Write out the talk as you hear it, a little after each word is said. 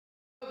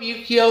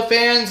Yu-Gi-Oh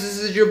fans? This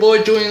is your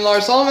boy Julian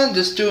Lars Solomon,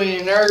 just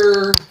doing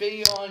another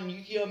video on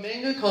Yu-Gi-Oh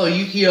manga called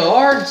Yu-Gi-Oh!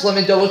 R. Just let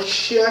me double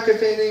check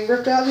if anything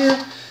ripped out here.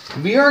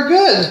 We are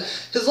good.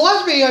 His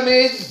last video I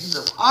made,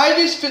 I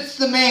just fixed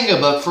the manga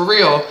book, for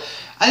real.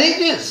 I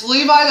think it's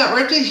Levi that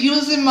ripped it. He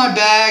was in my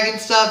bag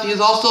and stuff. He was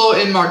also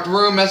in my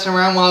room messing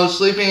around while I was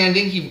sleeping. I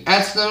think he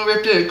accidentally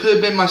ripped it. It could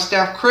have been my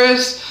staff,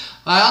 Chris.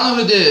 I don't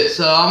know who did it,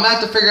 so I'm going to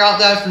have to figure out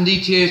that from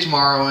DTA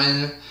tomorrow.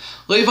 And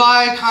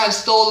Levi kind of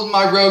stole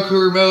my Roku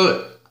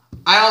remote.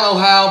 I don't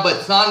know how, but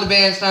it's not in the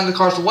van, it's not in the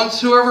car. So once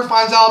whoever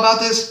finds out about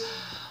this,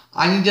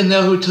 I need to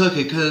know who took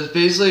it, because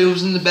basically it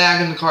was in the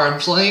bag in the car. I'm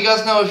just letting you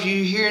guys know if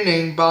you hear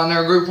anything about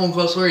another group home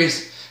close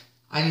race,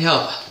 I need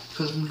help.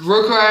 Because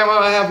Roku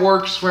I have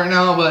works right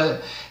now,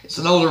 but it's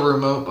an older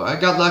remote. But I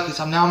got lucky,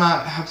 so now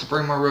I have to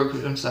bring my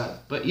Roku inside.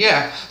 But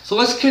yeah, so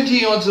let's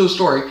continue on to the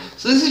story.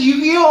 So this is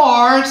Yu-Gi-Oh!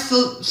 R. It's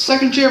the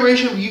second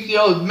generation of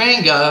Yu-Gi-Oh!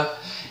 Manga.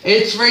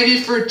 It's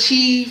rated for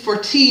T for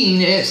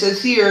teen, and it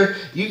says here,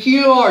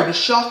 Yu-Gi-Oh! R, the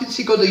shocking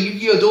sequel to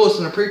Yu-Gi-Oh! Duelist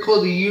and a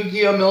prequel to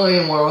Yu-Gi-Oh!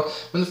 Millennium World.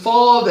 When the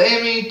fall of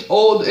the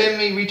old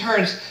enemy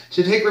returns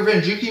to take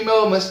revenge,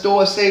 Yu-Gi-Oh! must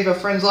duel to save a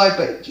friend's life,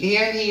 but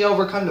can he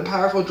overcome the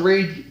powerful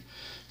Dread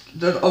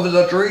of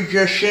the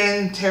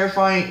Dread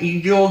terrifying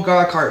Evil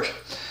God card?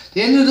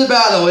 The end of the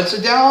battle, it's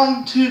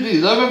down to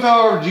the 11th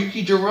hour of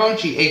Yuki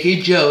Jironchi, aka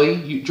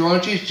Joey.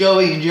 Jironchi is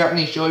Joey in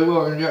Japanese, Joey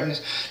Will in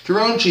Japanese.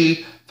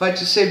 Jironchi fight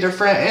to save their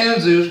friend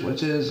Anzus,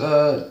 which is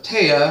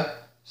Taya.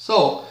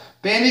 So,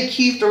 Bandit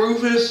Keith the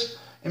Rufus,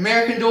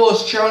 American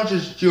Duelist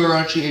challenges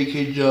Jironchi,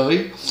 aka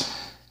Joey,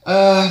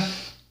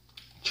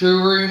 to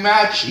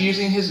rematch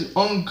using his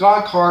own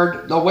god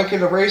card, the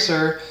Wicked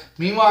Eraser.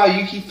 Meanwhile,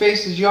 Yuki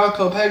faces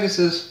Yako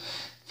Pegasus'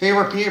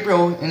 favorite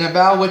people in a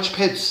battle which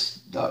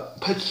pits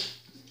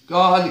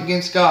God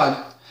against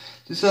God.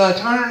 This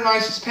Turner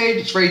Nice's page,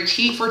 it's rated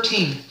T for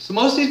teen. So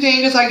most of these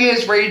mangas I get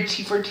is rated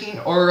T for teen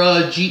or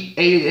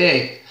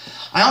GAA.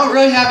 I don't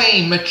really have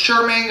any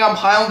mature manga. I'm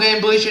piling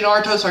game Bleach and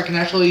Naruto, so I can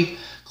actually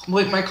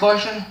complete my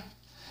collection.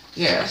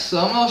 Yeah, so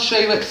I'm going to show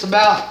you what it's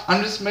about.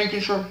 I'm just making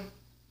sure.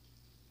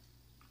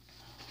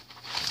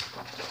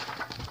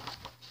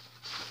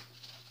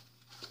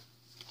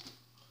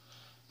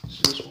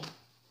 This one.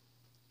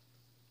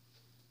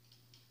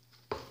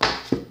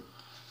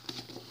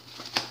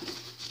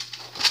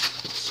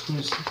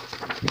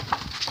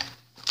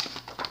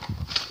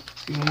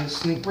 Give me a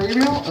sneak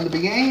preview at the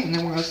beginning, and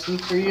then we're going to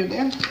sneak preview at the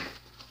end.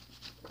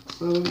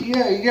 So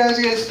yeah, you guys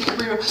get a sneak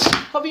preview.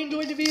 Hope you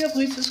enjoyed the video.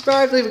 Please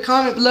subscribe, leave a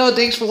comment below.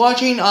 Thanks for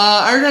watching.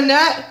 Other than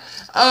that,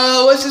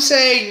 let's just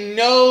say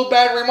no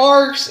bad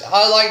remarks.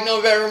 I like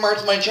no bad remarks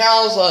on my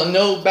channels.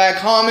 No bad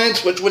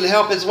comments, which would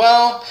help as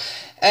well.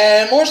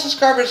 And more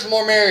subscribers, the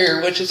more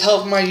merrier, which is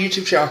helping my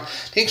YouTube channel.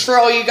 Thanks for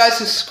all you guys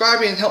who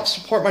subscribe and help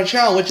support my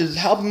channel, which is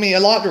helping me a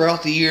lot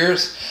throughout the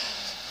years.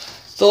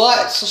 The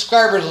last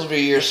subscribers over the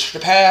years, for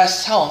the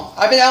past, how long?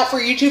 I've been out for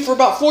YouTube for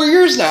about 4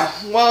 years now.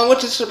 Well,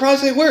 which is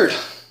surprisingly weird.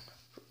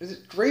 Is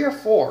it 3 or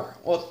 4?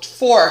 Well, it's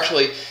 4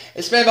 actually.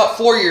 It's been about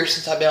 4 years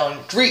since I've been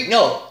on 3.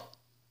 No,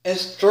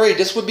 it's 3.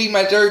 This would be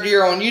my 3rd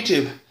year on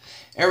YouTube.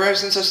 Ever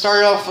since I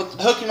started off with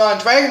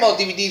Pokemon Dragon Ball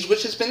DVDs,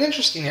 which has been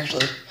interesting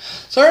actually.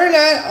 So other than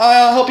that,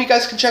 I hope you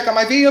guys can check out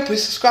my video.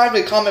 Please subscribe,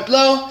 leave a comment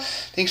below.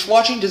 Thanks for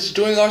watching. This is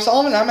Julian Lars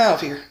Solomon. I'm out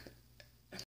of here.